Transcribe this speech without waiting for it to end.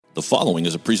The following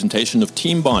is a presentation of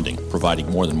Team Bonding, providing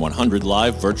more than 100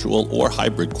 live, virtual, or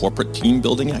hybrid corporate team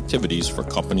building activities for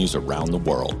companies around the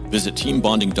world. Visit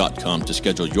teambonding.com to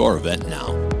schedule your event now.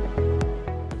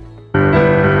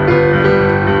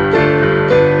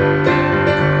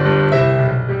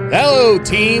 Hello,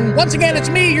 team. Once again, it's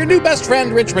me, your new best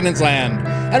friend, Rich Renensland,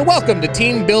 and welcome to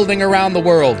Team Building Around the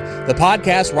World, the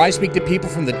podcast where I speak to people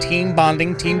from the team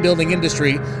bonding, team building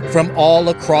industry from all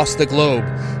across the globe.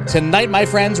 Tonight, my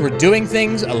friends, we're doing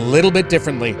things a little bit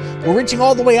differently. We're reaching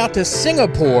all the way out to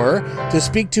Singapore to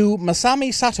speak to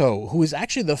Masami Sato, who is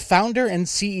actually the founder and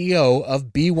CEO of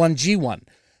B1G1.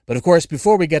 But of course,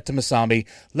 before we get to Masami,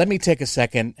 let me take a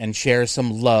second and share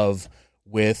some love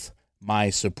with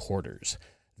my supporters.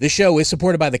 This show is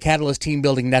supported by the Catalyst Team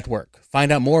Building Network.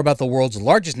 Find out more about the world's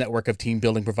largest network of team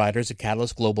building providers at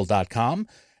catalystglobal.com.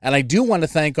 And I do want to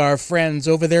thank our friends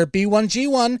over there at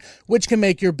B1G1, which can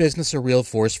make your business a real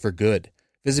force for good.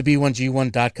 Visit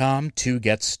b1g1.com to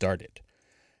get started.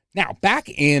 Now, back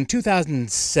in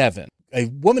 2007, a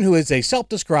woman who is a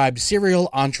self-described serial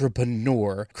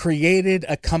entrepreneur created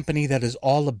a company that is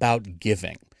all about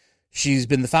giving. She's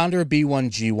been the founder of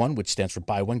B1G1, which stands for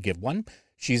Buy One, Give One.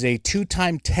 She's a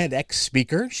two-time TEDx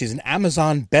speaker. She's an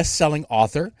Amazon best-selling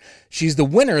author. She's the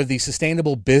winner of the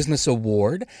Sustainable Business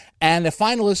Award and a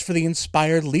finalist for the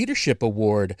Inspired Leadership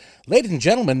Award. Ladies and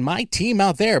gentlemen, my team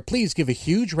out there, please give a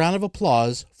huge round of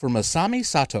applause for Masami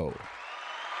Sato.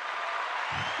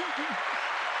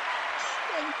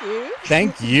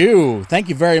 Thank you. Thank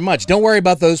you very much. Don't worry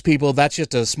about those people. That's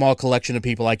just a small collection of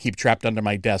people I keep trapped under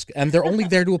my desk, and they're only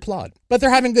there to applaud. But they're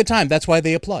having a good time. That's why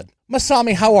they applaud.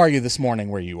 Masami, how are you this morning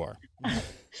where you are?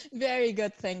 Very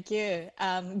good, thank you.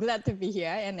 Glad to be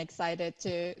here and excited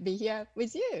to be here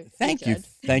with you. Thank you.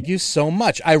 Thank you so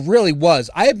much. I really was.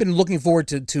 I have been looking forward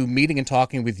to meeting and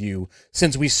talking with you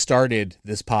since we started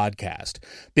this podcast,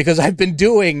 because I've been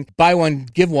doing Buy One,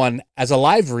 Give One as a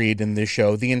live read in this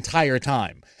show the entire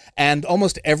time. And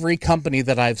almost every company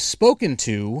that I've spoken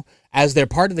to, as they're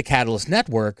part of the Catalyst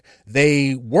Network,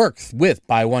 they work with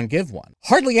Buy One, Give One.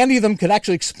 Hardly any of them could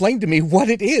actually explain to me what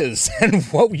it is and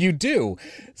what you do.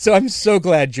 So I'm so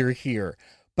glad you're here.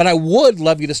 But I would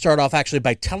love you to start off actually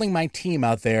by telling my team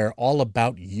out there all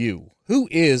about you. Who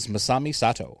is Masami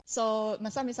Sato? So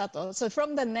Masami Sato, so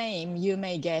from the name, you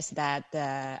may guess that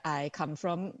I come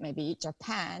from maybe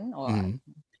Japan or...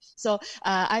 So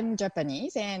I'm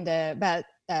Japanese, but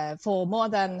for more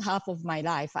than half of my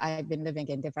life, I've been living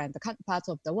in different parts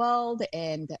of the world,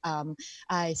 and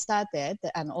I started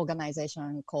an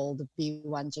organization called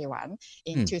B1G1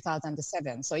 in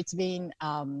 2007. So it's been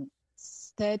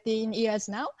 13 years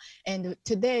now, and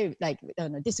today,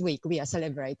 this week, we are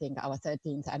celebrating our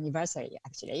 13th anniversary,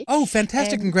 actually. Oh,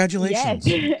 fantastic. And congratulations.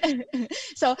 Yes.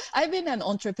 So I've been an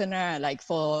entrepreneur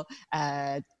for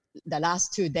the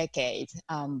last 2 decades.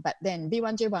 But then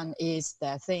B1G1 is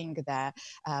the thing that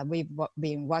we've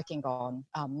been working on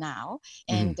now.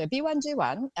 And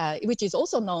B1G1, which is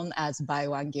also known as Buy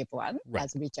One, Give One,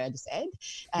 as Richard said,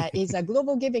 is a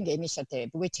global giving initiative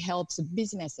which helps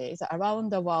businesses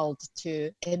around the world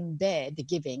to embed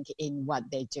giving in what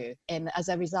they do. And as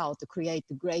a result, to create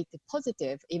great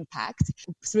positive impact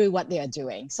through what they are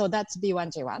doing. So that's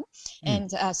B1G1. And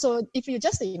so if you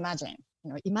just imagine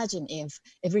if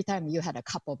every time you had a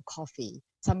cup of coffee,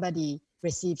 somebody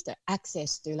received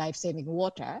access to life-saving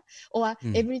water, or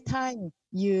every time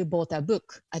you bought a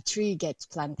book, a tree gets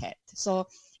planted. So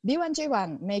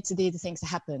B1G1 makes these things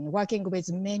happen, working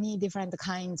with many different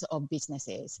kinds of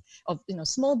businesses,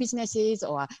 small businesses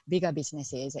or bigger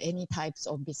businesses, any types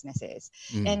of businesses.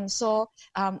 And so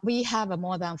we have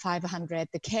more than 500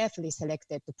 carefully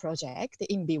selected projects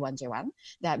in B1G1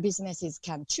 that businesses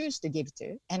can choose to give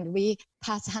to, and we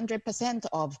pass 100%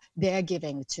 of their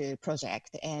giving to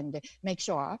project and make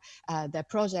sure the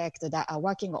project that are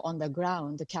working on the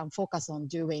ground can focus on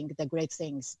doing the great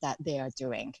things that they are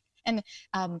doing. And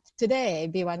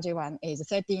today, B1G1 is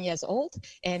 13 years old,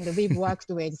 and we've worked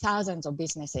with thousands of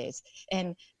businesses.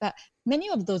 But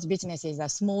many of those businesses are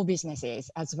small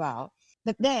businesses as well.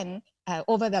 But then,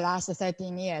 over the last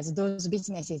 13 years, those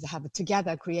businesses have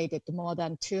together created more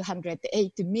than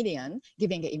 280 million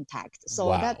giving impact. So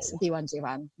that's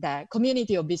B1G1, the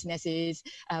community of businesses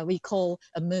we call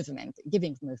a movement,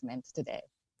 giving movement today.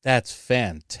 That's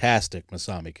fantastic,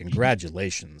 Masami.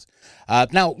 Congratulations.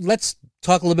 Now, let's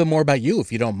talk a little bit more about you,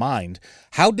 if you don't mind.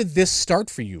 How did this start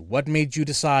for you? What made you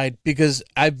decide? Because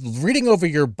I'm reading over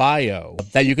your bio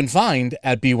that you can find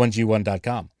at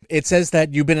b1g1.com. It says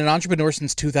that you've been an entrepreneur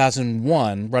since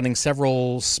 2001, running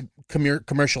several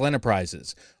commercial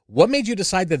enterprises. What made you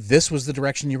decide that this was the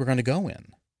direction you were going to go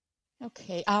in?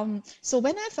 Okay. So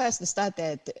when I first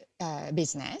started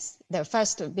business, the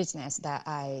first business that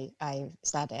I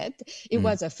started, it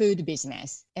was a food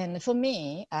business. And for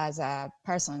me, as a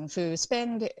person who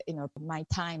spend my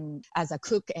time as a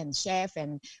cook and chef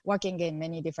and working in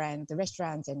many different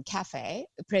restaurants and cafe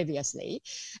previously,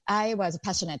 I was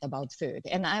passionate about food,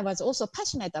 and I was also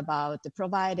passionate about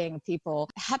providing people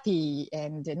happy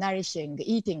and nourishing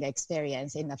eating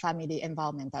experience in the family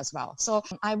environment as well. So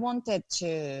I wanted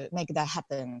to make that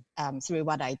happen through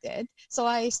what I did. So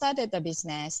I started a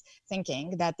business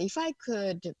thinking that if I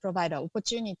could provide an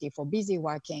opportunity for busy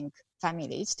working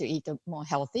families to eat more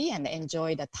healthy and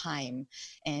enjoy the time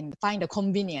and find a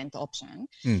convenient option,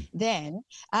 then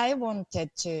I wanted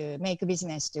to make a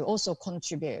business to also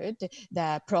contribute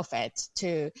the profit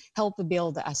to help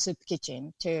build a soup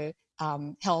kitchen to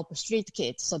help street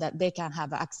kids so that they can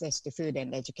have access to food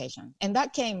and education. And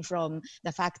that came from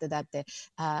the fact that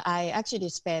I actually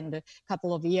spent a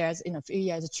couple of years, a few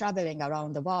years traveling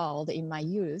around the world in my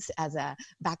youth as a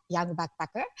young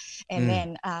backpacker. And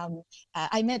then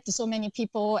I met so many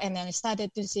people, and then I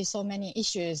started to see so many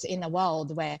issues in the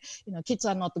world where, kids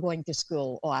are not going to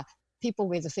school, or people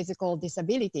with a physical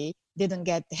disability didn't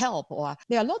get help, or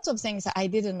there are lots of things I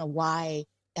didn't know why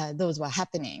those were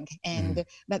happening. And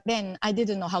but then I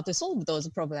didn't know how to solve those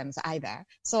problems either.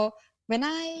 So when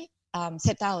I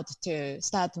set out to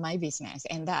start my business,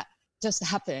 and that just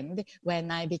happened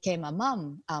when I became a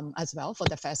mom as well for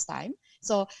the first time.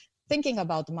 So thinking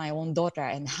about my own daughter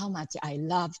and how much I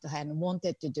loved her and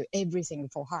wanted to do everything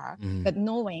for her, but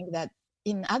knowing that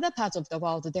in other parts of the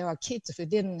world, there are kids who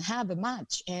didn't have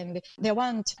much and there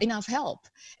weren't enough help.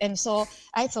 And so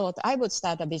I thought I would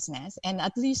start a business and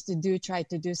at least try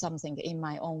to do something in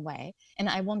my own way. And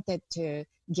I wanted to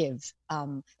give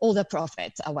all the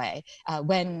profits away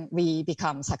when we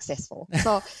become successful.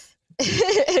 So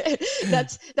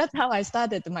that's how I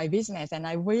started my business, and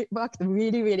I worked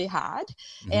really, really hard.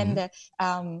 And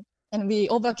we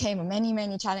overcame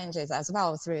many challenges as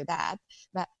well through that.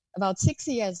 But about 6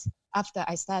 years after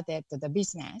I started the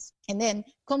business, and then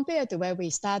compared to where we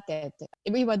started,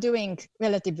 we were doing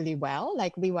relatively well.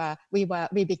 Like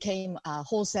we became a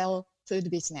wholesale food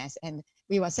business, and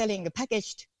we were selling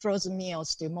packaged frozen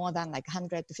meals to more than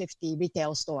 150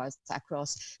 retail stores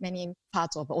across many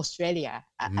parts of Australia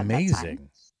at that time.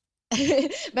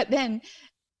 But then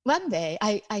one day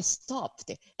I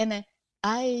stopped, and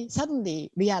I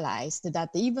suddenly realized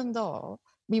that even though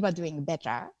we were doing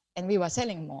better and we were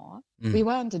selling more, we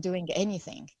weren't doing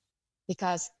anything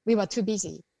because we were too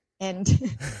busy. And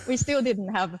we still didn't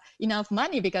have enough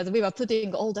money because we were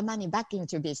putting all the money back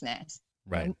into business.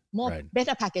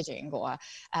 Better packaging, or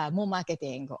more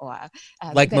marketing, or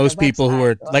like most people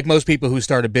who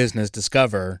start a business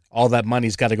discover, all that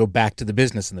money's got to go back to the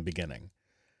business in the beginning.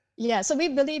 Yeah, so we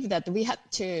believe that we had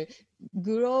to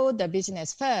grow the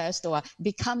business first or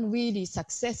become really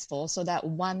successful so that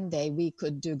one day we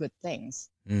could do good things.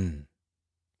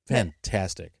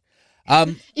 Fantastic.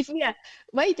 If we are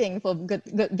waiting for good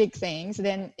big things,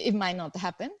 then it might not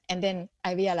happen. And then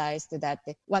I realized that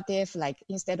what if,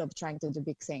 instead of trying to do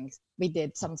big things, we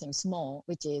did something small,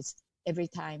 which is every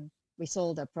time we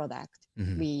sold a product,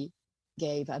 we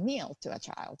gave a meal to a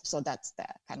child. So that's the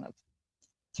kind of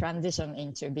transition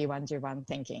into B1G1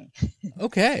 thinking.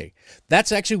 Okay.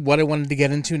 That's actually what I wanted to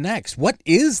get into next. What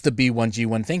is the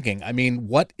B1G1 thinking? I mean,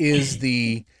 what is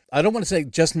the, I don't want to say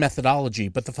just methodology,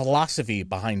 but the philosophy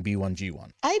behind B1G1?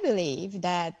 I believe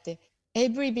that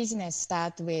every business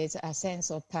starts with a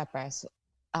sense of purpose,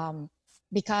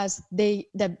 because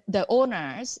the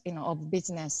owners of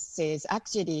businesses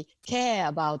actually care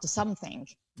about something.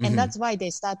 And that's why they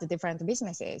start different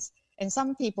businesses. And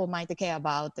some people might care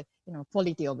about,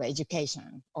 quality of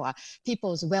education or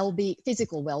people's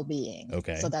physical well-being.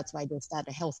 Okay. So that's why they start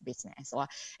a health business.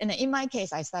 And in my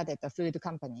case, I started a food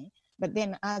company. But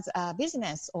then as a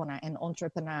business owner and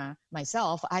entrepreneur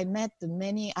myself, I met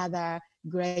many other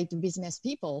great business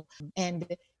people. And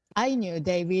I knew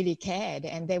they really cared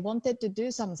and they wanted to do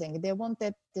something. They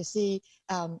wanted to see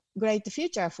great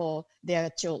future for their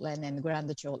children and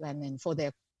grandchildren and for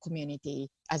their community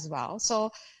as well. So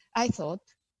I thought,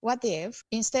 what if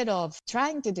instead of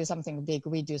trying to do something big,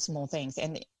 we do small things?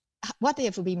 And what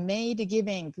if we made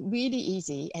giving really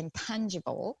easy and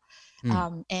tangible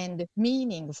and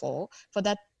meaningful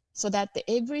so that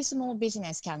every small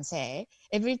business can say,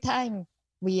 every time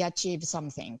we achieve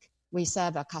something, we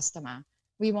serve a customer,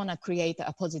 we want to create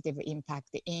a positive impact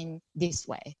in this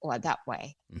way or that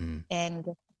way. And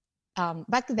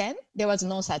back then, there was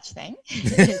no such thing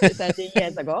 13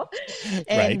 years ago.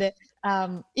 And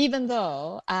even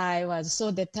though I was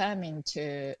so determined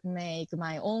to make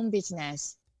my own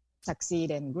business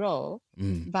succeed and grow.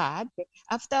 But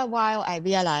after a while, I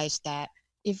realized that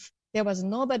if there was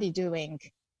nobody doing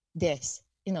this,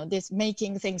 this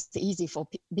making things easy for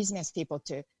business people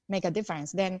to make a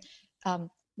difference, then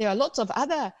there are lots of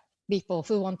other people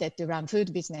who wanted to run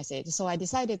food businesses. So I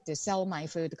decided to sell my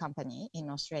food company in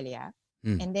Australia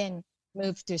and then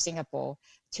move to Singapore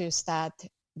to start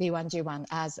B1G1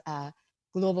 as a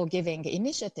global giving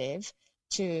initiative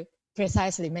to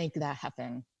precisely make that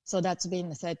happen. So that's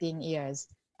been 13 years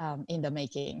in the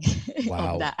making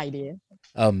of that idea.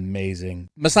 Amazing.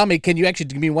 Masami, can you actually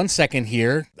give me 1 second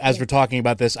here as we're talking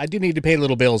about this? I do need to pay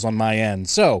little bills on my end.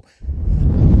 So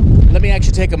let me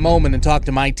actually take a moment and talk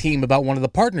to my team about one of the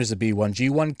partners of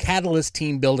B1G1, Catalyst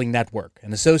Team Building Network,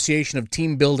 an association of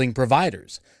team building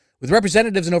providers. With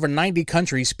representatives in over 90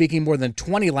 countries speaking more than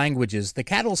 20 languages, the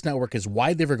Catalyst Network is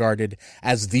widely regarded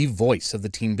as the voice of the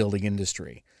team building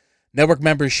industry. Network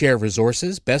members share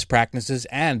resources, best practices,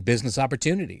 and business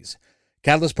opportunities.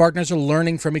 Catalyst partners are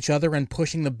learning from each other and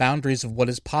pushing the boundaries of what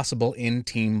is possible in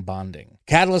team bonding.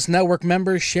 Catalyst Network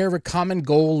members share a common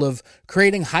goal of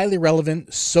creating highly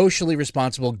relevant, socially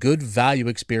responsible, good value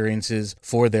experiences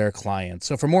for their clients.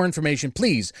 So for more information,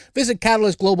 please visit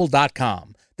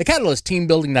catalystglobal.com. The Catalyst Team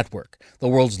Building Network, the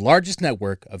world's largest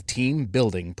network of team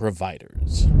building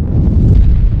providers.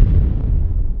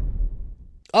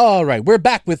 All right, we're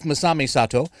back with Masami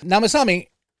Sato. Now, Masami,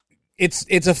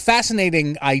 it's a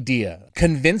fascinating idea,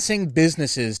 convincing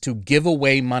businesses to give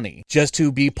away money just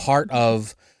to be part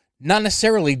of not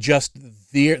necessarily just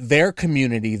their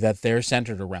community that they're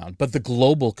centered around, but the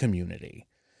global community.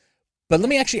 But let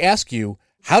me actually ask you,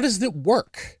 how does it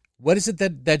work? What is it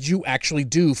that you actually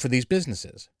do for these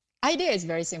businesses? Idea is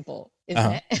very simple,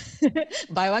 isn't it?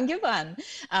 Buy one, give one.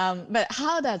 But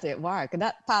how does it work?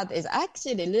 That part is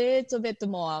actually a little bit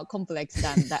more complex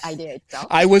than the idea itself.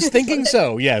 I was thinking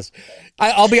so, yes.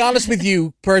 I'll be honest with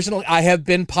you, personally, I have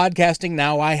been podcasting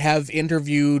now. I have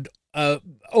interviewed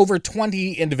over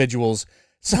 20 individuals,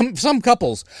 some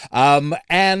couples,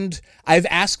 and I've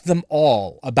asked them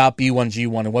all about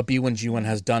B1G1 and what B1G1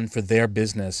 has done for their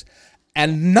business.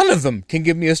 And none of them can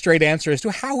give me a straight answer as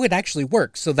to how it actually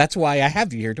works. So that's why I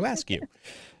have you here to ask you.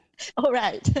 All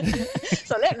right.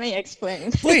 So let me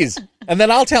explain. Please. And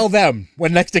then I'll tell them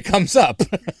when next it comes up.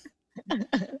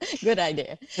 Good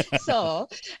idea. So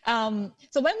when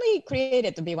we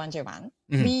created B1G1,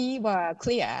 we were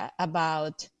clear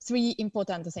about 3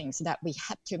 important things that we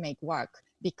had to make work,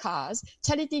 because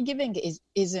charity giving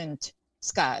isn't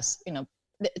scarce.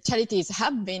 Charities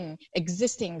have been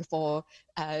existing for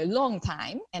a long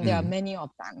time, and there are many of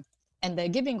them. And the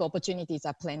giving opportunities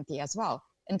are plenty as well.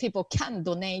 And people can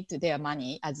donate their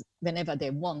money as whenever they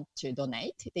want to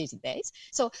donate these days.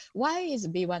 So why is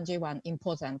B1G1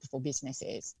 important for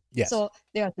businesses? Yes. So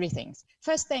there are 3 things.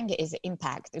 First thing is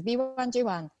impact.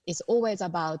 B1G1 is always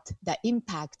about the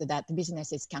impact that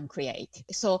businesses can create.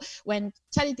 So when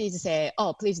charities say,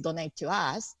 oh, please donate to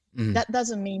us, that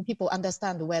doesn't mean people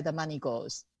understand where the money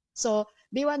goes. So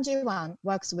B1G1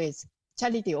 works with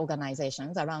charity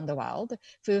organizations around the world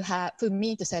who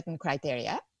meet certain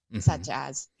criteria, such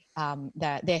as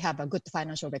that they have a good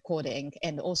financial recording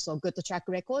and also good track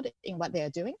record in what they are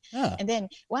doing. And then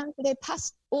once they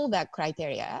pass all that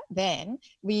criteria, then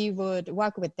we would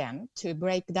work with them to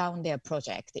break down their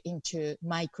project into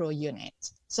micro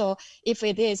units. So if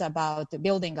it is about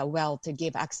building a well to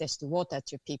give access to water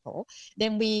to people,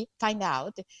 then we find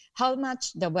out how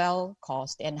much the well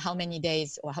cost and how many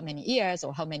days or how many years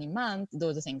or how many months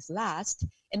those things last,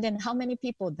 and then how many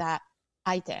people that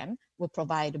item will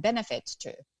provide benefits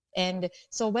to. And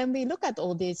so when we look at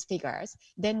all these figures,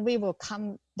 then we will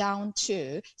come down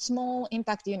to small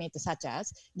impact units, such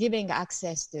as giving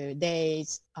access to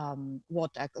days,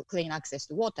 water, clean access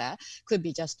to water could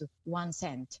be just 1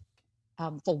 cent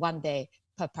for 1 day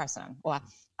per person, or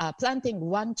planting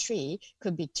 1 tree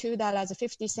could be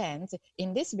 $2.50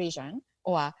 in this region,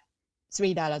 or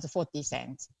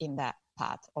 $3.40 in that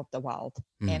part of the world.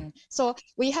 And so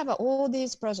we have all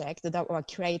these projects that were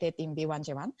created in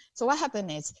B1G1. So what happened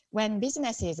is when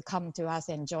businesses come to us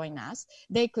and join us,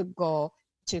 they could go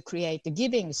to create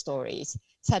giving stories,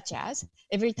 such as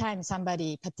every time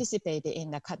somebody participated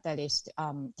in the Catalyst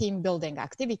team building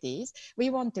activities, we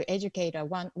want to educate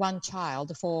one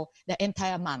child for the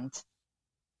entire month,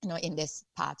 in this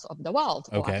part of the world.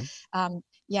 Okay. Or,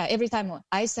 every time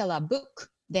I sell a book,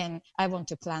 then I want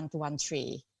to plant 1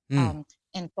 tree.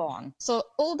 and so on. So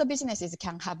all the businesses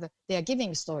can have their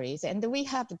giving stories, and we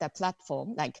have the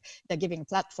platform, like the giving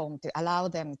platform, to allow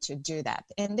them to do that.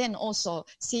 And then also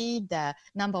see the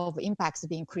number of impacts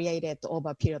being created over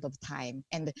a period of time.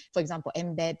 And for example,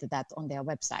 embed that on their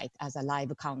website as a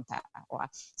live counter.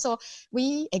 So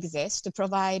we exist to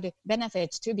provide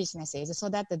benefits to businesses so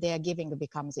that their giving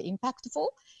becomes impactful.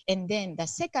 And then the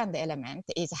second element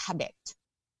is habit.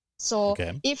 So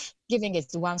if giving is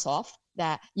once off,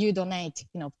 that you donate,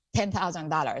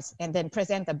 $10,000 and then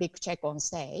present a big check on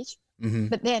stage,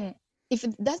 but then if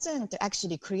it doesn't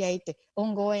actually create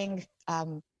ongoing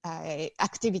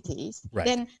activities,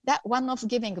 then that one-off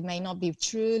giving may not be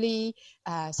truly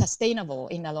sustainable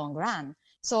in the long run.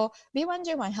 So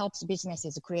B1G1 helps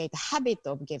businesses create a habit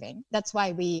of giving. That's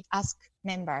why we ask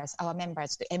our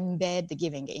members to embed the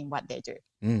giving in what they do,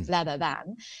 rather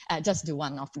than just do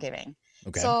one-off giving.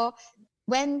 So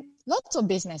when lots of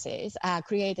businesses are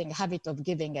creating a habit of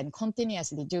giving and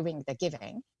continuously doing the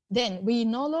giving, then we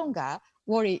no longer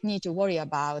need to worry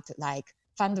about like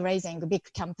fundraising, big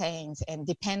campaigns, and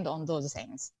depend on those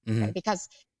things, right? Because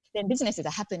then businesses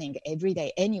are happening every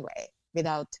day anyway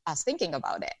without us thinking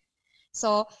about it.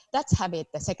 So that's habit,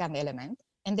 the second element.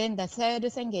 And then the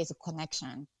third thing is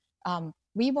connection.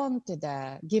 We want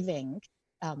the giving,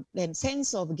 the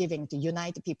sense of giving to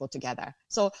unite people together.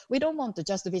 So we don't want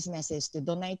just businesses to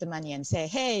donate the money and say,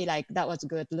 hey, like that was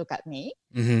good, look at me.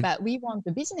 But we want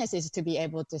the businesses to be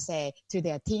able to say to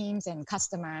their teams and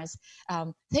customers,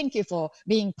 thank you for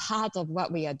being part of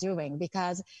what we are doing,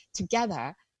 because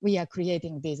together we are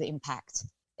creating these impacts.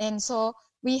 And so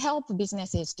we help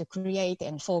businesses to create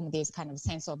and form these kind of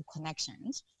sense of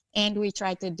connections. And we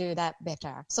try to do that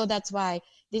better. So that's why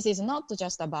this is not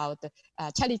just about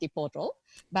a charity portal,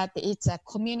 but it's a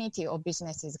community of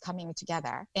businesses coming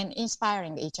together and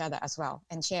inspiring each other as well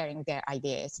and sharing their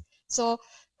ideas. So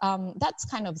that's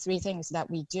kind of three things that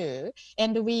we do.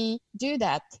 And we do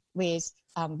that with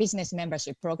business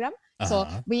membership program. So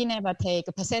we never take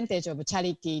a percentage of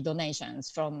charity donations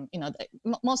from,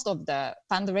 most of the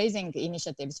fundraising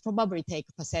initiatives probably take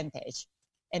a percentage.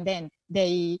 And then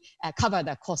they cover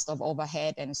the cost of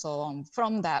overhead and so on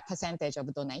from the percentage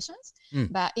of donations.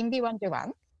 But in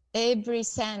B1G1, every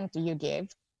cent you give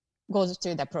goes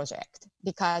to the project.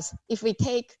 Because if we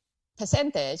take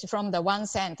percentage from the 1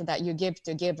 cent that you give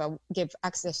to give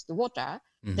access to water,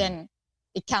 then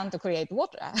it can't create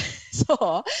water.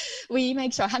 So we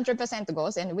make sure 100%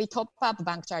 goes, and we top up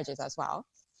bank charges as well.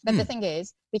 But the thing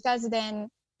is, because then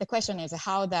the question is,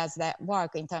 how does that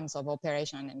work in terms of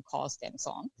operation and cost and so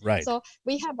on? Right. So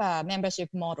we have a membership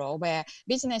model where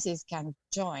businesses can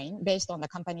join based on the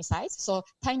company size. So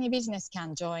tiny business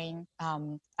can join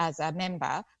as a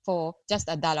member for just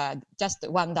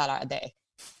 $1 a day,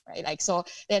 right? Like, so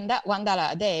then that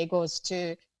 $1 a day goes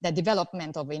to the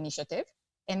development of initiative.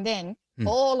 And then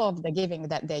all of the giving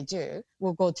that they do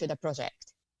will go to the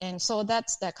project. And so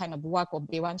that's the kind of work of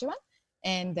B1G1.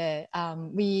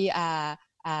 And we are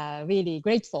really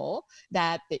grateful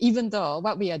that even though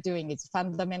what we are doing is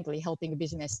fundamentally helping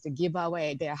business to give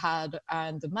away their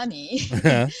hard-earned money,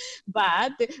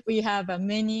 but we have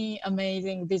many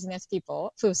amazing business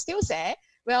people who still say,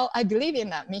 well, I believe in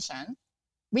that mission.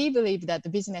 We believe that the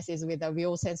businesses with a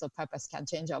real sense of purpose can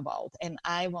change our world, and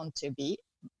I want to be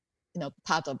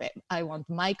part of it. I want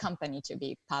my company to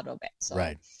be part of it. So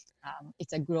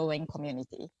it's a growing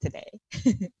community today.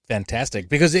 Fantastic.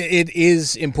 Because it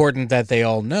is important that they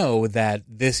all know that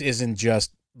this isn't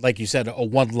just, like you said, a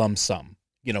one lump sum,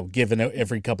 given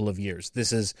every couple of years.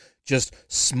 This is just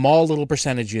small little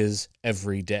percentages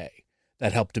every day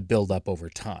that help to build up over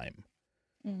time.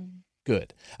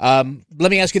 Good.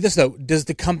 Let me ask you this, though. Does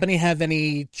the company have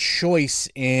any choice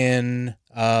in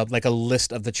like a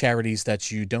list of the charities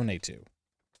that you donate to?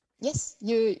 Yes,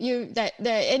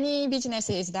 any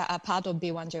businesses that are part of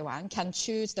B1G1 can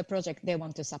choose the project they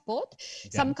want to support. Okay.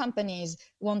 Some companies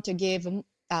want to give,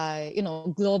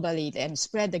 globally and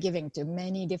spread the giving to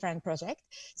many different projects.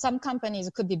 Some companies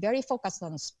could be very focused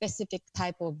on specific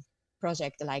type of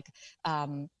project, like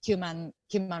human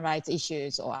rights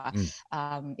issues, or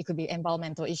it could be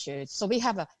environmental issues. So we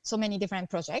have so many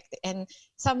different projects, and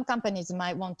some companies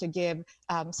might want to give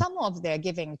some of their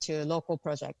giving to local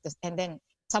projects, and then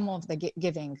some of the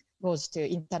giving goes to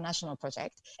international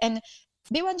projects. And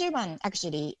B1G1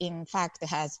 actually, in fact,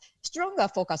 has stronger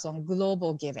focus on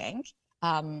global giving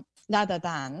rather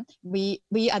than we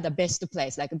are the best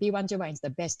place. Like B1G1 is the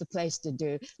best place to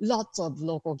do lots of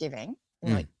local giving,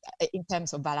 in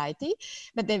terms of variety.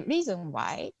 But the reason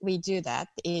why we do that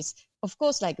is, of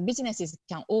course, like businesses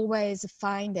can always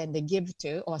find and give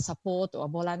to or support or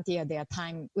volunteer their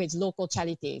time with local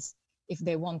charities if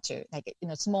they want to, like,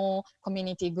 small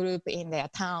community group in their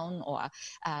town or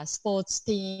sports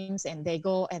teams, and they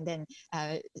go and then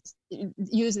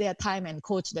use their time and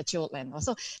coach the children.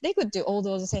 So they could do all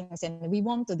those things, and we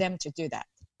want them to do that.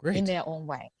 Great. In their own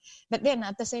way. But then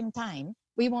at the same time,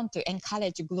 we want to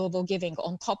encourage global giving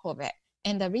on top of it.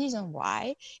 And the reason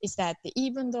why is that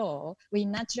even though we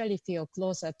naturally feel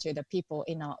closer to the people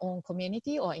in our own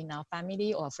community or in our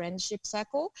family or friendship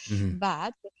circle,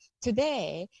 but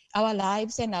today our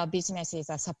lives and our businesses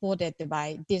are supported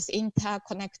by this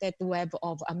interconnected web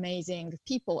of amazing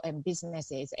people and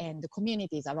businesses and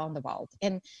communities around the world.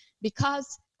 And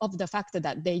because of the fact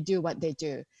that they do what they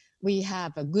do, we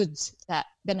have goods that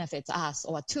benefits us,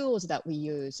 or tools that we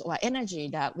use, or energy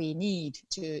that we need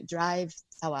to drive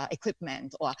our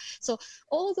equipment. So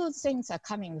all those things are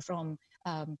coming from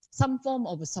some form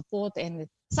of support and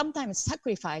sometimes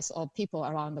sacrifice of people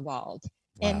around the world.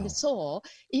 Wow. And so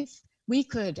if we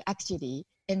could actually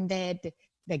embed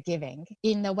the giving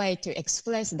in a way to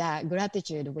express that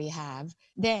gratitude we have,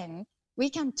 then we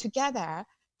can together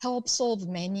help solve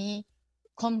many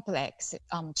complex,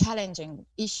 challenging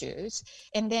issues,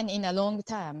 and then in a long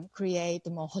term create a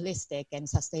more holistic and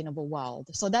sustainable world.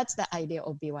 So that's the idea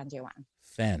of B1G1.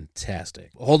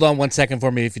 Fantastic. Hold on one second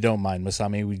for me if you don't mind,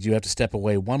 Masami. We do have to step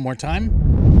away one more time,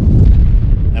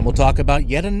 and we'll talk about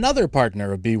yet another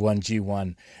partner of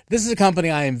B1G1. This is a company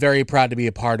I am very proud to be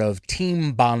a part of,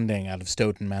 Team Bonding out of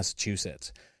Stoughton,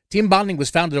 Massachusetts. Team Bonding was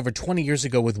founded over 20 years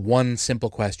ago with one simple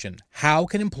question: how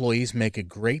can employees make a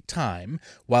great time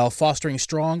while fostering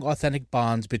strong, authentic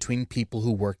bonds between people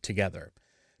who work together?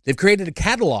 They've created a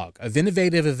catalog of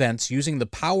innovative events using the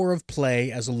power of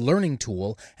play as a learning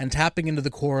tool and tapping into the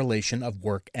correlation of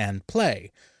work and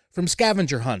play. From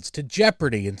scavenger hunts to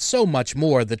Jeopardy and so much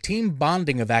more, the team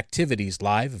bonding of activities,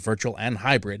 live, virtual, and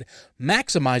hybrid,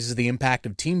 maximizes the impact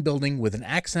of team building with an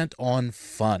accent on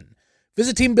fun.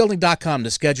 Visit teambuilding.com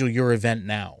to schedule your event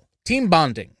now. Team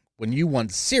bonding, when you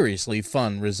want seriously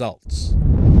fun results.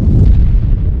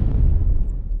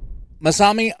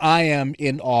 Masami, I am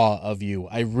in awe of you.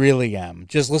 I really am.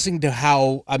 Just listening to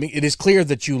how, it is clear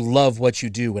that you love what you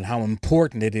do and how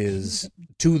important it is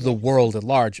to the world at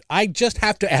large. I just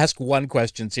have to ask one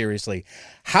question seriously.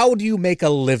 How do you make a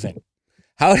living?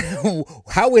 How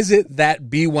is it that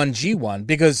B1G1?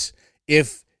 Because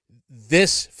if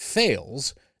this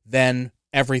fails, then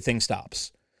everything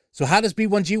stops. So how does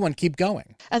B1G1 keep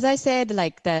going? As I said,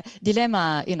 like the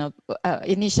dilemma,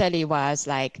 initially was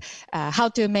like how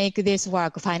to make this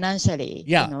work financially,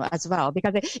 as well.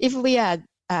 Because if we are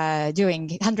doing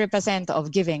 100%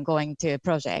 of giving going to a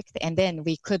project, and then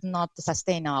we could not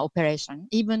sustain our operation,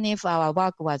 even if our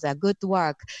work was a good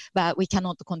work, but we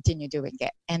cannot continue doing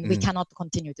it, and we cannot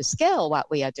continue to scale what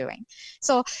we are doing.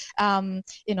 So,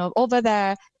 over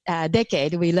the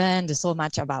decade, we learned so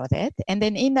much about it. And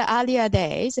then in the earlier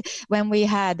days, when we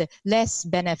had less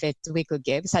benefits we could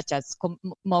give, such as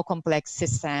more complex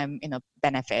system,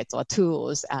 benefits or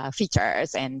tools,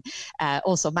 features, and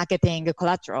also marketing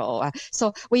collateral.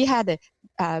 So we had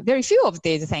very few of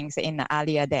these things in the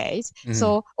earlier days.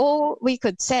 So all we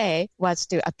could say was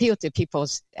to appeal to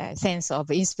people's sense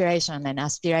of inspiration and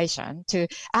aspiration to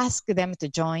ask them to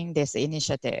join this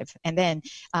initiative. And then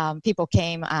people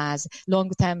came as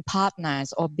long-term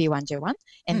partners of B1G1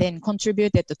 and then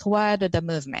contributed toward the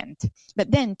movement.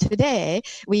 But then today,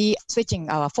 we switching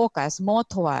our focus more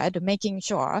toward making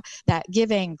sure that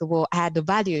giving will add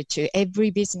value to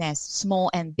every business,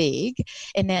 small and big.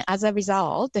 And then as a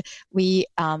result, we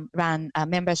run a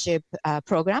membership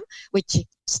program, which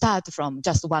start from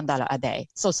just $1 a day.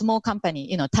 So small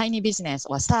company, tiny business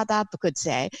or startup could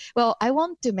say, well, I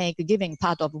want to make giving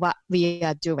part of what we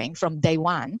are doing from day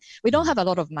one. We don't have a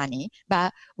lot of money,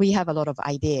 but we have a lot of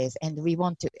ideas and we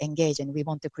want to engage and we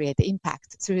want to create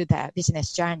impact through the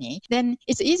business journey. Then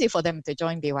it's easy for them to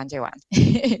join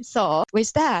B1G1. So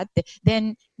with that,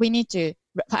 then we need to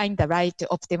find the right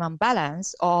optimum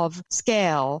balance of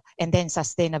scale and then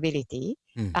sustainability.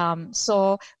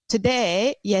 So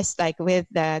today, yes, like with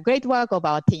the great work of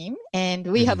our team, and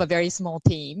we have a very small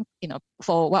team,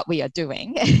 for what we are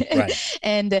doing. Right.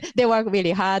 And they work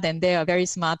really hard and they are very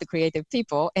smart, creative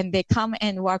people, and they come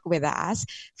and work with us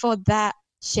for that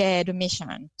shared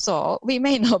mission. So we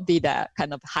may not be the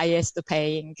kind of highest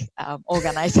paying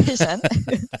organization,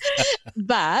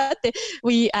 but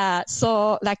we are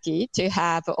so lucky to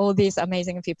have all these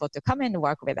amazing people to come and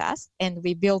work with us, and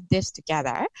we build this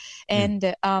together.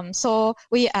 And so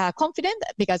we are confident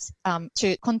because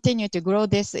to continue to grow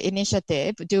this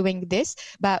initiative doing this,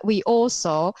 but we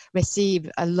also receive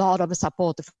a lot of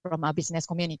support from our business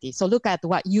community. So look at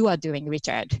what you are doing,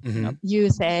 Richard.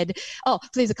 You said, oh,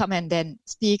 please come and then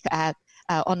speak at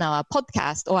on our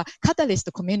podcast or Catalyst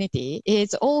community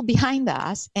is all behind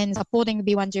us and supporting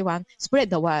B1G1, spread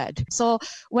the word. So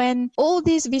when all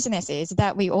these businesses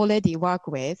that we already work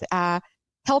with are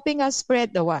helping us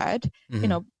spread the word,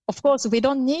 of course, we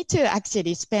don't need to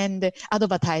actually spend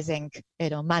advertising,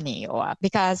 money, or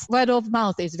because word of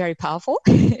mouth is very powerful.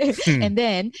 And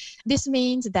then this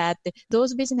means that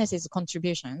those businesses'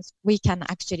 contributions, we can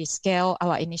actually scale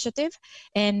our initiative.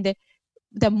 And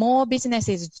the more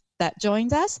businesses that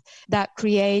joins us, that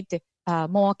create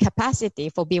more capacity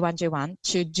for B1G1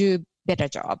 to do better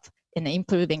job in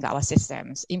improving our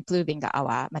systems, improving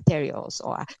our materials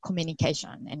or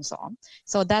communication and so on.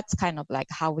 So that's kind of like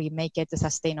how we make it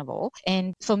sustainable.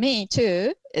 And for me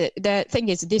too, the thing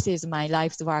is, this is my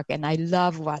life's work and I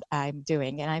love what I'm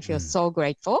doing and I feel so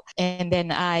grateful. And then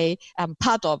I am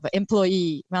part of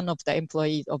one of the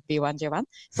employees of B1G1.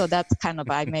 So that's kind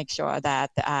of, I make sure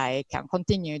that I can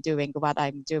continue doing what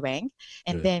I'm doing.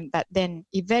 And but then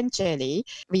eventually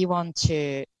we want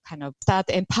to kind of start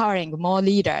empowering more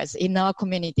leaders in our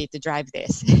community to drive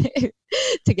this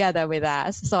together with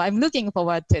us. So I'm looking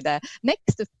forward to the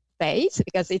next phase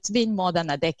because it's been more than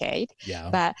a decade.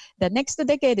 Yeah. But the next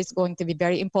decade is going to be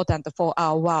very important for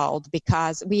our world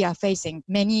because we are facing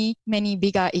many, many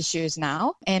bigger issues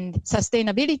now, and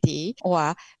sustainability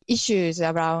or issues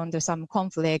around some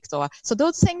conflict so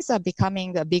those things are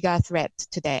becoming a bigger threat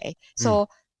today. So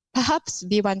perhaps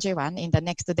B1G1 in the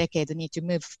next decade need to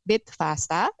move a bit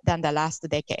faster than the last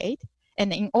decade.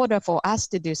 And in order for us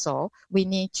to do so, we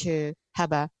need to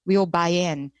have a real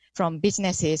buy-in from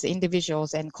businesses,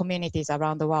 individuals, and communities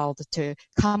around the world to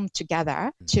come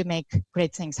together to make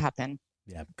great things happen.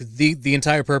 Yeah, because the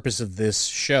entire purpose of this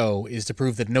show is to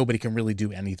prove that nobody can really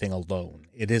do anything alone.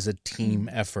 It is a team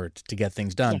effort to get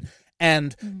things done. Yeah.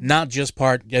 And not just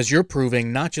part, as you're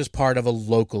proving, not just part of a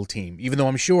local team. Even though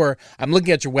I'm sure, I'm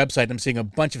looking at your website, I'm seeing a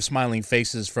bunch of smiling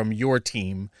faces from your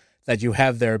team that you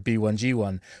have there at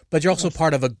B1G1, but you're also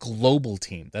part of a global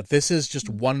team, that this is just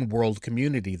one world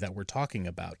community that we're talking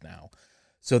about now.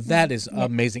 So that is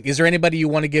amazing. Is there anybody you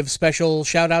want to give special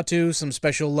shout out to, some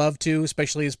special love to,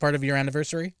 especially as part of your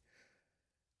anniversary?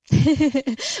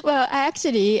 Well,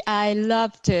 I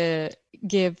love to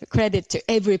give credit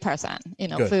to every person,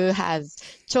 who has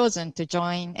chosen to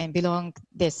join and belong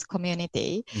this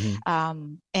community.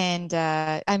 And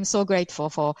I'm so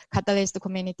grateful for Catalyst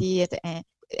community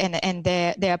and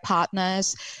their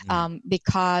partners,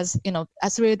 because,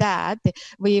 through that,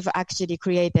 we've actually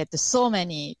created so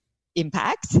many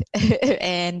impact.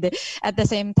 And at the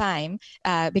same time,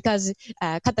 because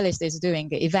Catalyst is doing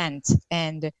events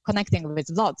and connecting with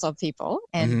lots of people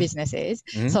and businesses,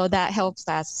 so that helps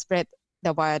us spread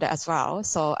the word as well.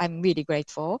 So I'm really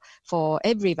grateful for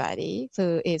everybody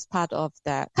who is part of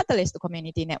the Catalyst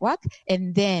community network,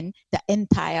 and then the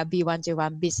entire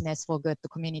B1G1 Business for Good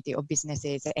community of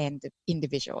businesses and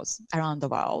individuals around the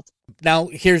world. Now,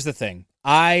 here's the thing.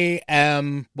 I've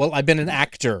been an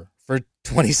actor for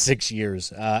 26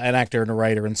 years, an actor and a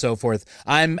writer and so forth.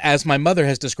 I'm, as my mother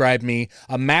has described me,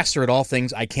 a master at all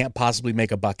things I can't possibly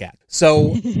make a buck at.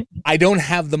 So I don't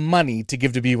have the money to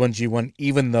give to B1G1,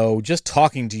 even though just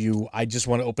talking to you, I just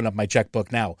want to open up my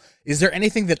checkbook now. Is there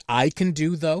anything that I can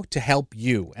do, though, to help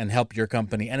you and help your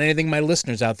company, and anything my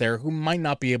listeners out there who might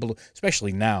not be able to,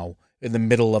 especially now in the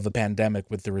middle of a pandemic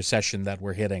with the recession that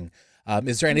we're hitting,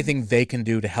 is there anything they can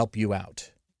do to help you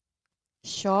out?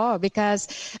 Sure, because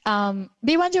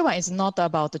B1G1 is not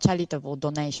about charitable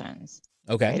donations.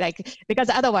 Okay. Because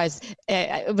otherwise,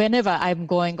 whenever I'm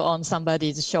going on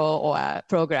somebody's show or a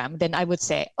program, then I would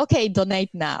say, okay, donate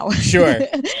now. Sure.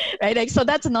 Right? So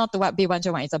that's not what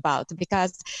B1G1 is about,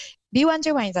 because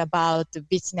B1G1 is about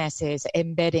businesses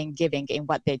embedding giving in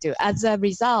what they do. As a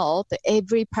result,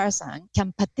 every person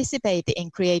can participate in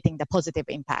creating the positive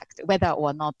impact, whether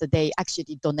or not they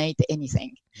actually donate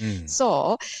anything.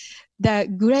 So the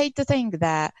great thing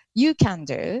that you can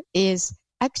do is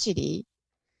actually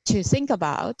to think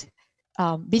about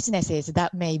businesses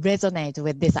that may resonate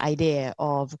with this idea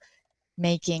of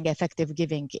making effective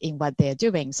giving in what they're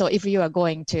doing. So if you are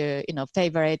going to,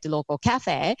 favorite local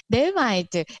cafe, they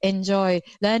might enjoy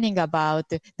learning about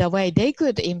the way they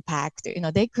could impact,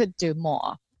 they could do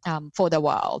more for the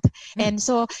world. And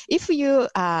so if you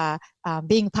are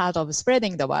being part of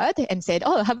spreading the word and said,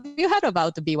 oh, have you heard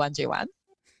about B1G1?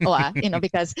 Or,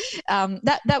 because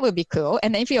that would be cool.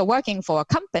 And if you're working for a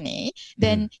company,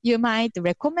 then you might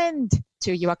recommend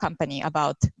to your company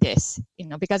about this,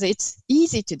 because it's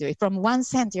easy to do it. From 1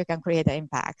 cent, you can create an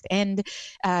impact. And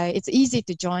it's easy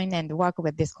to join and work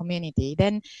with this community.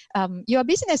 Then your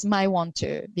business might want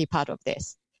to be part of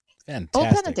this.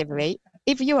 Fantastic. Alternatively,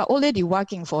 if you are already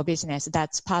working for a business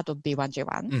that's part of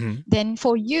B1G1, then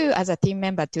for you as a team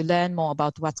member to learn more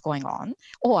about what's going on,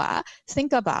 or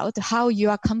think about how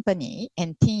your company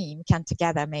and team can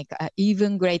together make an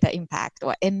even greater impact,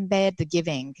 or embed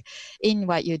giving in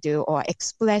what you do, or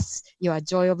express your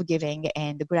joy of giving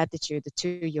and gratitude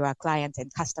to your clients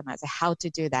and customers, how to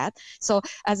do that. So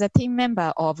as a team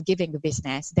member of giving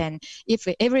business, then if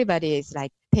everybody is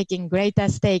like taking greater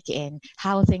stake in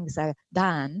how things are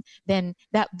done, then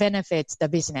that benefits the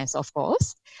business, of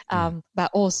course,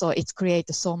 but also it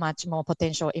creates so much more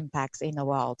potential impacts in the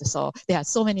world. So there are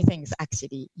so many things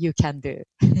actually you can do.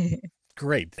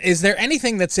 Great. Is there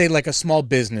anything that, say, like a small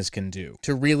business can do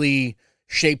to really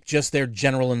shape just their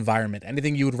general environment?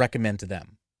 Anything you would recommend to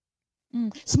them?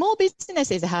 Small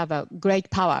businesses have a great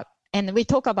power. And we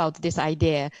talk about this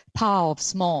idea, power of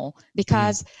small,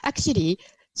 because actually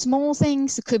small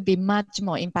things could be much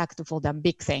more impactful than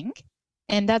big thing.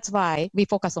 And that's why we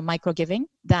focus on micro giving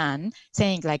than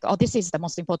saying like, oh, this is the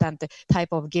most important type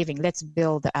of giving. Let's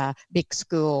build a big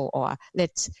school, or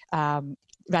let's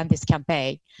run this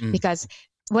campaign. Because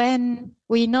when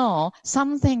we know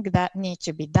something that needs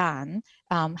to be done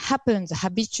happens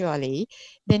habitually,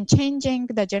 then changing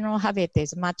the general habit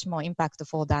is much more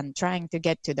impactful than trying to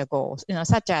get to the goals.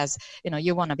 Such as,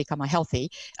 you want to become healthy.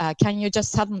 Can you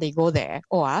just suddenly go there?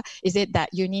 Or is it that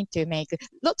you need to make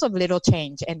lots of little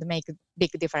change and make a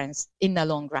big difference in the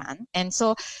long run? And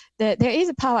so there is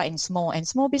a power in small, and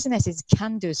small businesses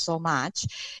can do so much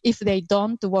if they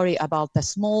don't worry about the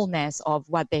smallness of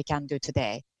what they can do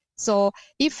today. So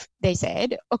if they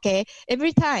said, okay,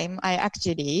 every time I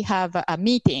actually have a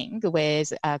meeting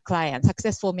with a client,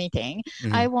 successful meeting,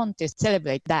 I want to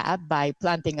celebrate that by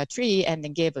planting a tree and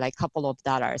then give like a couple of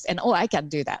dollars. And I can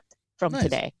do that from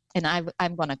today. And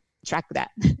I'm going to track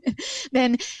that.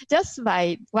 Then just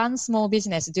by one small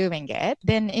business doing it,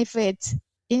 then if it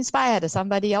inspired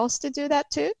somebody else to do that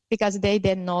too, because they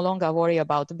then no longer worry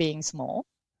about being small.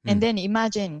 And then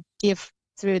imagine if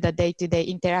through the day-to-day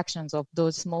interactions of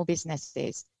those small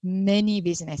businesses, many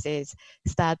businesses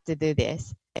start to do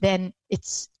this, then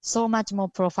it's so much more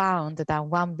profound than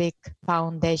one big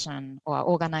foundation or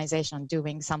organization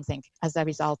doing something as a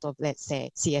result of, let's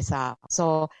say, CSR.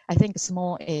 So I think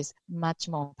small is much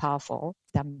more powerful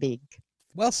than big.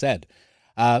 Well said.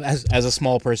 As a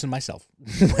small person myself.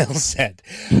 Well said.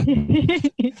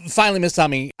 Finally, Ms.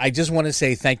 Sami, I just want to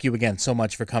say thank you again so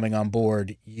much for coming on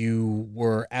board. You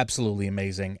were absolutely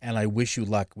amazing, and I wish you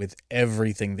luck with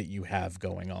everything that you have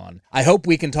going on. I hope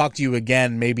we can talk to you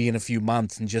again maybe in a few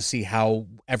months and just see how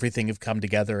everything have come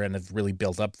together and have really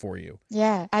built up for you.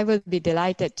 Yeah, I would be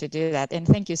delighted to do that. And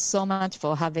thank you so much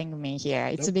for having me here.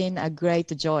 It's been a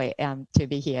great joy to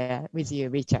be here with you,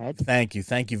 Richard. Thank you.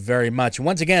 Thank you very much.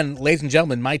 Once again, ladies and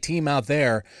gentlemen, my team out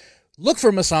there, look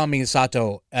for Masami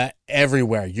Sato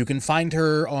everywhere. You can find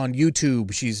her on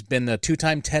YouTube. She's been a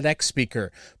 2-time TEDx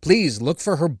speaker. Please look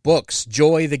for her books,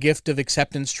 Joy, The Gift of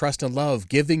Acceptance, Trust, and Love,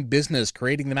 Giving Business,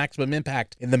 Creating the Maximum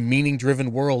Impact in the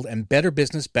Meaning-Driven World, and Better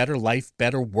Business, Better Life,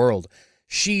 Better World.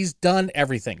 She's done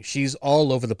everything. She's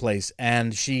all over the place,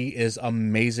 and she is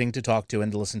amazing to talk to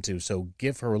and to listen to, so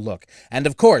give her a look. And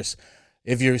of course,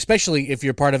 especially if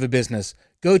you're part of a business,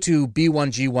 go to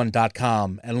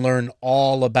b1g1.com and learn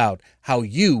all about how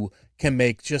you can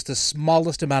make just the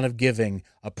smallest amount of giving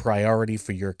a priority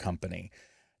for your company.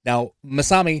 Now,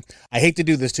 Masami, I hate to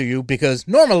do this to you because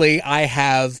normally I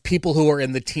have people who are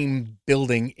in the team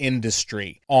building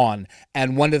industry on,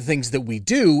 and one of the things that we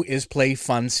do is play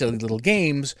fun, silly little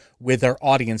games with our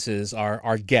audiences,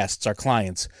 our guests, our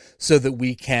clients, so that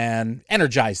we can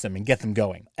energize them and get them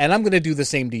going. And I'm going to do the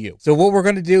same to you. So what we're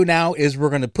going to do now is we're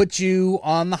going to put you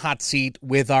on the hot seat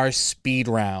with our speed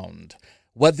round.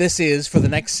 What this is, for the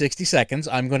next 60 seconds,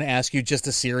 I'm going to ask you just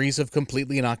a series of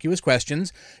completely innocuous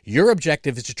questions. Your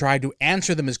objective is to try to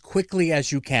answer them as quickly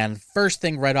as you can, first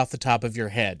thing right off the top of your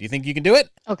head. Do you think you can do it?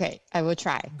 Okay, I will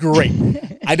try. Great.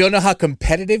 I don't know how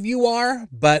competitive you are,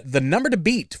 but the number to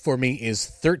beat for me is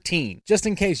 13, just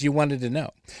in case you wanted to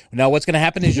know. Now, what's going to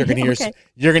happen is you're going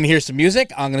to hear some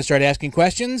music. I'm going to start asking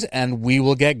questions, and we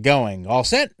will get going. All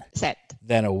set? Set.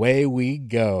 Then away we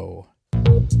go.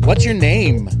 What's your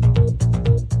name?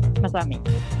 Masami.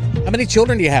 How many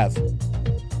children do you have? 2.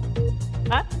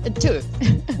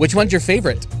 Which one's your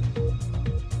favorite?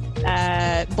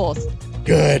 Both.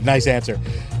 Good, nice answer.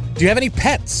 Do you have any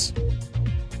pets?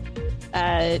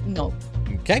 No.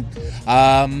 Okay.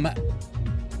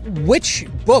 Which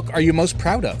book are you most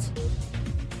proud of?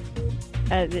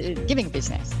 Giving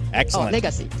Business. Excellent.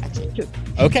 Legacy, actually, too.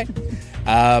 Okay.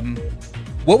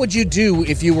 What would you do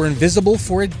if you were invisible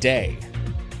for a day?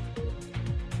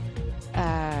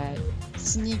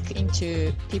 Sneak look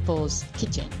into people's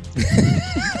kitchen.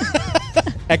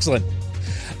 Excellent.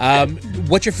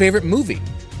 What's your favorite movie?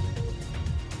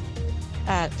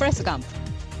 Forrest Gump.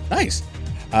 Nice.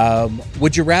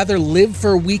 Would you rather live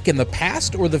for a week in the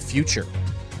past or the future?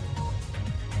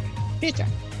 Future.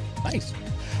 Nice.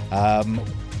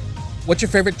 What's your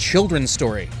favorite children's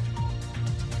story?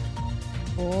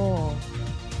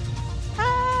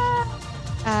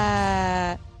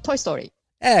 Toy Story.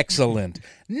 Excellent.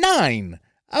 9.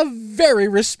 A very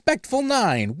respectful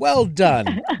 9. Well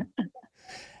done.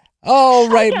 All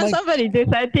right. Somebody do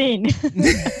 13.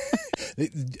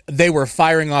 They were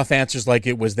firing off answers like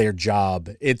it was their job.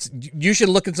 You should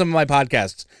look at some of my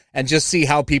podcasts and just see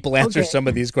how people answer some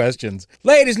of these questions.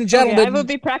 Ladies and gentlemen. Okay, I will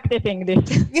be practicing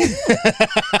this.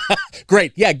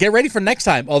 Great. Yeah, get ready for next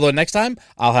time. Although next time,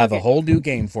 I'll have a whole new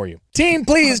game for you. Team,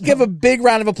 please give a big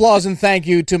round of applause and thank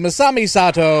you to Masami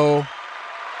Sato.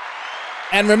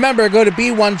 And remember, go to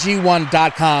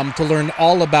b1g1.com to learn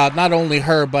all about not only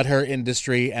her, but her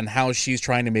industry and how she's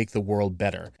trying to make the world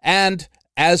better. And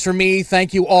as for me,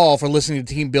 thank you all for listening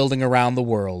to Team Building Around the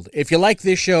World. If you like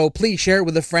this show, please share it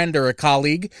with a friend or a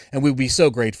colleague, and we'd be so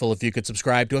grateful if you could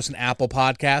subscribe to us on Apple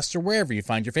Podcasts or wherever you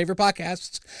find your favorite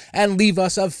podcasts, and leave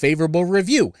us a favorable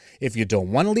review. If you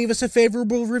don't want to leave us a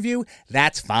favorable review,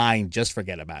 that's fine. Just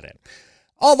forget about it.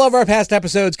 All of our past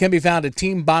episodes can be found at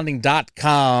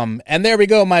teambonding.com. And there we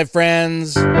go, my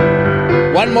friends.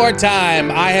 One more time,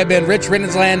 I have been Rich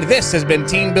Riddensland. This has been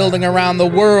Team Building Around the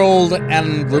World.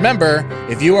 And remember,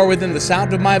 if you are within the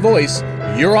sound of my voice,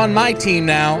 you're on my team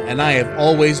now, and I have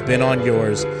always been on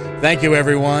yours. Thank you,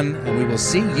 everyone, and we will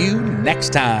see you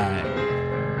next time.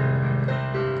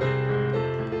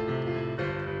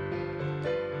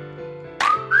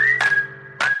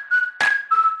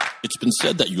 It's been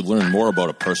said that you learn more about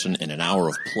a person in an hour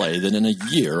of play than in a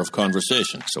year of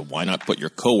conversation. So why not put your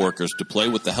coworkers to play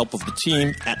with the help of the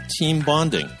team at Team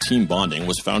Bonding? Team Bonding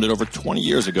was founded over 20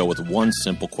 years ago with one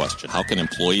simple question. How can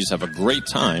employees have a great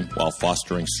time while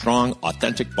fostering strong,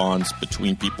 authentic bonds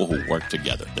between people who work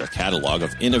together? Their catalog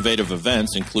of innovative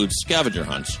events includes scavenger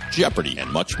hunts, Jeopardy, and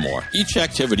much more. Each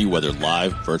activity, whether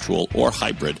live, virtual, or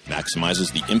hybrid,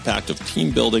 maximizes the impact of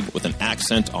team building with an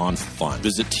accent on fun.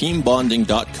 Visit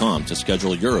teambonding.com to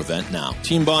schedule your event now.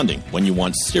 Team Bonding, when you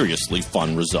want seriously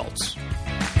fun results.